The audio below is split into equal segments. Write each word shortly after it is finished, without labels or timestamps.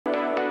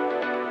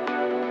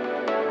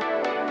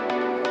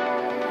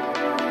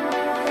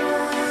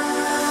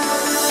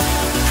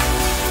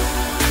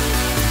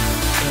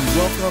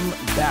welcome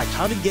back.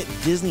 How to get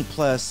Disney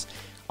Plus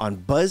on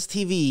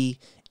BuzzTV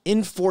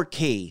in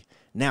 4K.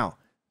 Now,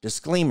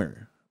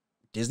 disclaimer,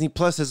 Disney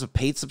Plus is a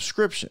paid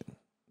subscription,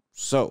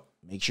 so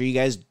make sure you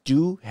guys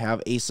do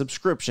have a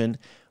subscription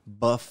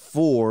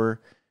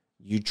before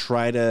you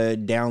try to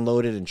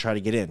download it and try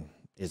to get in.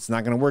 It's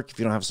not going to work if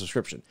you don't have a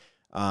subscription.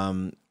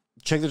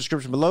 Check the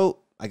description below.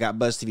 I got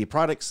BuzzTV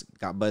products,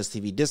 got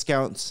BuzzTV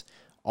discounts,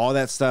 all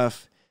that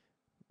stuff.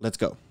 Let's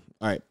go.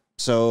 All right.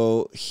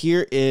 So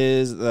here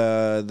is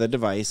the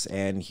device,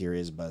 and here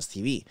is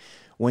BuzzTV.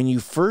 When you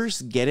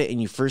first get it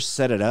and you first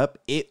set it up,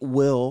 it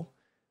will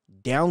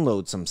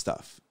download some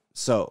stuff.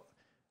 So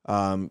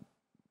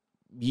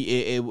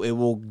it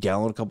will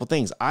download a couple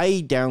things.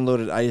 I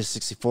downloaded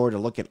IS64 to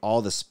look at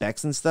all the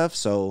specs and stuff,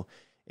 so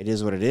it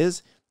is what it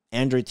is.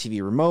 Android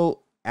TV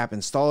remote, app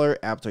installer,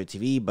 Android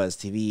TV,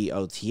 BuzzTV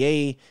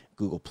OTA,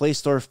 Google Play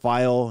Store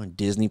file,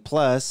 Disney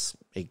Plus.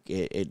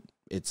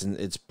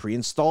 It's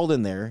pre-installed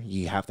in there.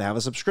 You have to have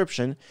a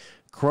subscription.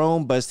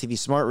 Chrome, BuzzTV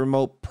Smart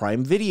Remote,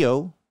 Prime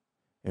Video.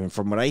 And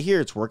from what I hear,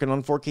 it's working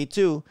on 4K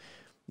too.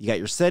 You got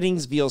your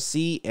settings,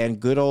 VLC, and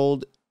good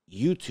old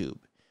YouTube.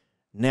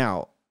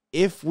 Now,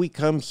 if we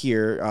come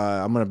here,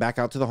 I'm going to back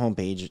out to the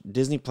homepage.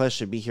 Disney Plus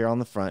should be here on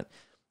the front.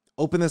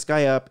 Open this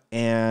guy up,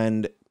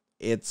 and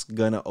it's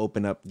going to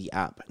open up the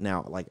app.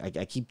 Now, like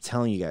I keep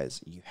telling you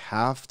guys, you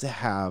have to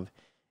have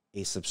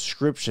a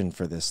subscription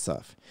for this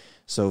stuff.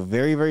 So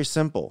very, very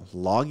simple.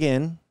 Log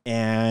in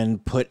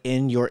and put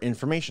in your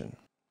information.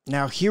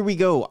 Now, here we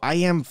go. I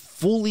am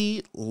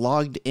fully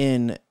logged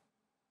in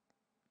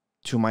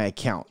to my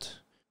account.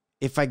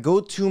 If I go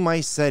to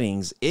my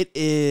settings, it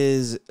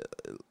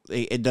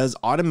does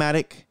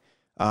automatic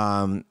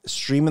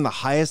streaming the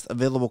highest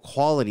available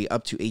quality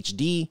up to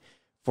HD,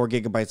 4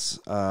 gigabytes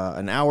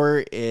an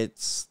hour.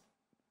 It's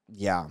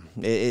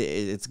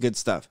good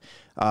stuff.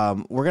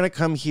 We're going to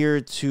come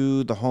here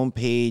to the home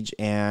page,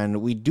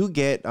 and we do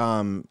get,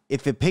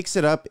 if it picks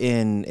it up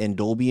in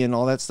Dolby and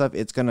all that stuff,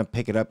 it's going to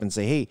pick it up and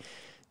say, hey,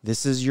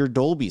 this is your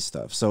Dolby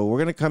stuff. So we're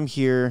going to come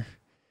here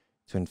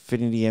to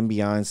Infinity and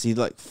Beyond, see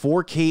like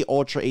 4K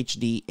Ultra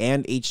HD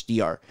and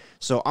HDR.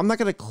 So I'm not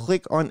going to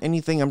click on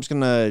anything. I'm just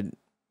going to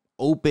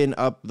open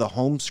up the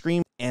home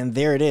screen, and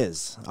there it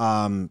is.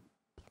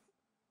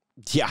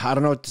 Yeah, I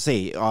don't know what to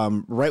say.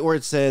 Right where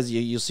it says,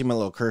 you'll see my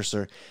little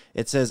cursor.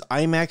 It says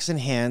IMAX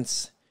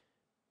Enhance,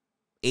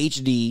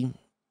 HD,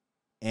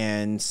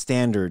 and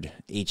Standard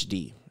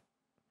HD.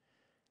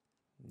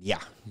 Yeah,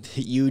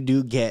 you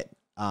do get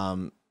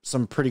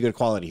some pretty good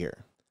quality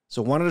here.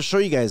 So wanted to show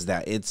you guys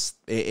that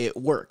it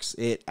works.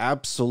 It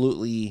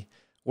absolutely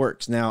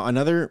works. Now,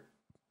 another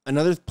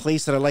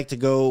place that I like to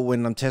go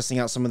when I'm testing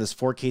out some of this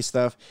 4K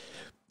stuff,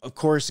 of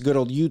course, good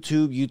old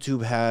YouTube.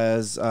 YouTube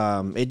has,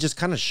 it just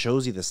kind of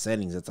shows you the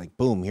settings. It's like,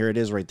 boom, here it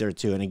is right there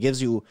too. And it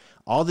gives you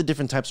all the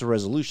different types of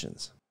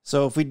resolutions.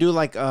 So if we do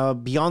like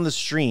Beyond the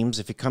Streams,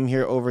 if you come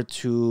here over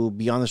to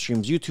Beyond the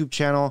Streams YouTube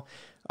channel,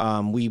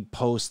 we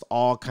post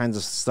all kinds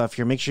of stuff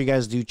here. Make sure you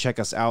guys do check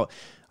us out.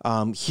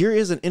 Here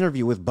is an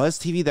interview with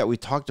BuzzTV that we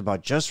talked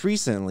about just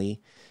recently.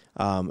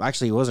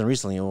 Actually, it wasn't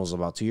recently. It was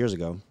about 2 years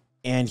ago.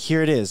 And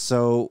here it is.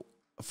 So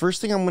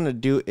first thing I'm going to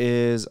do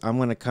is I'm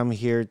going to come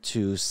here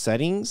to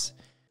settings,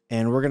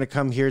 and we're going to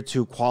come here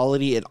to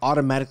quality. It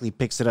automatically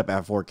picks it up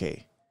at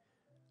 4K.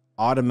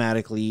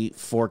 Automatically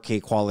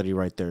 4K quality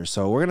right there.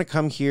 So we're going to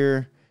come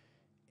here,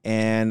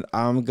 and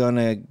I'm going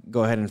to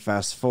go ahead and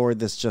fast forward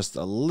this just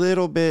a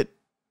little bit.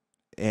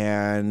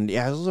 And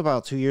yeah, it was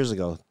about 2 years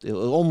ago. It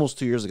was almost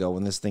 2 years ago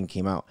when this thing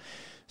came out.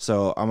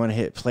 So I'm going to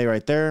hit play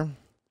right there.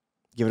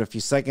 Give it a few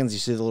seconds. You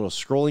see the little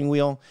scrolling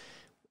wheel,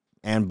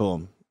 and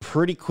boom.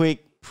 Pretty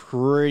quick,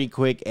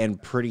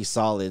 and pretty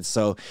solid.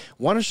 So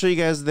want to show you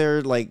guys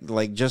there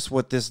like just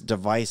what this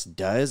device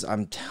does.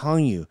 I'm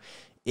telling you,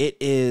 it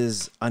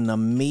is an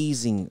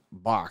amazing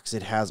box.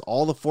 It has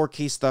all the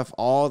 4K stuff,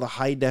 all the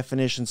high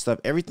definition stuff,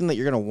 everything that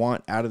you're going to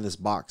want out of this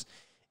box.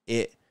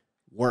 It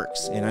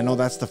works. And I know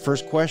that's the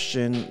first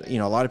question. You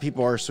know, a lot of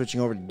people are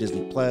switching over to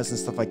Disney Plus and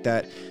stuff like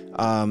that.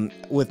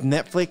 With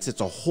Netflix, it's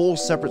a whole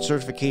separate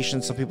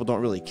certification. Some people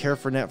don't really care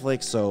for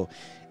Netflix, so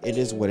it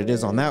is what it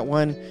is on that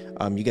one.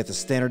 You get the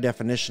standard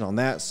definition on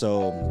that,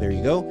 so there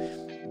you go.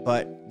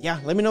 But yeah,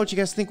 let me know what you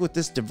guys think with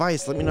this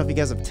device. Let me know if you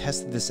guys have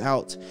tested this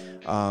out.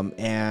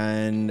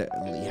 And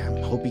yeah,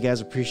 I hope you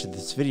guys appreciate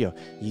this video.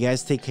 You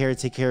guys take care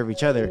of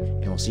each other,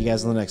 and we'll see you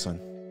guys in the next one.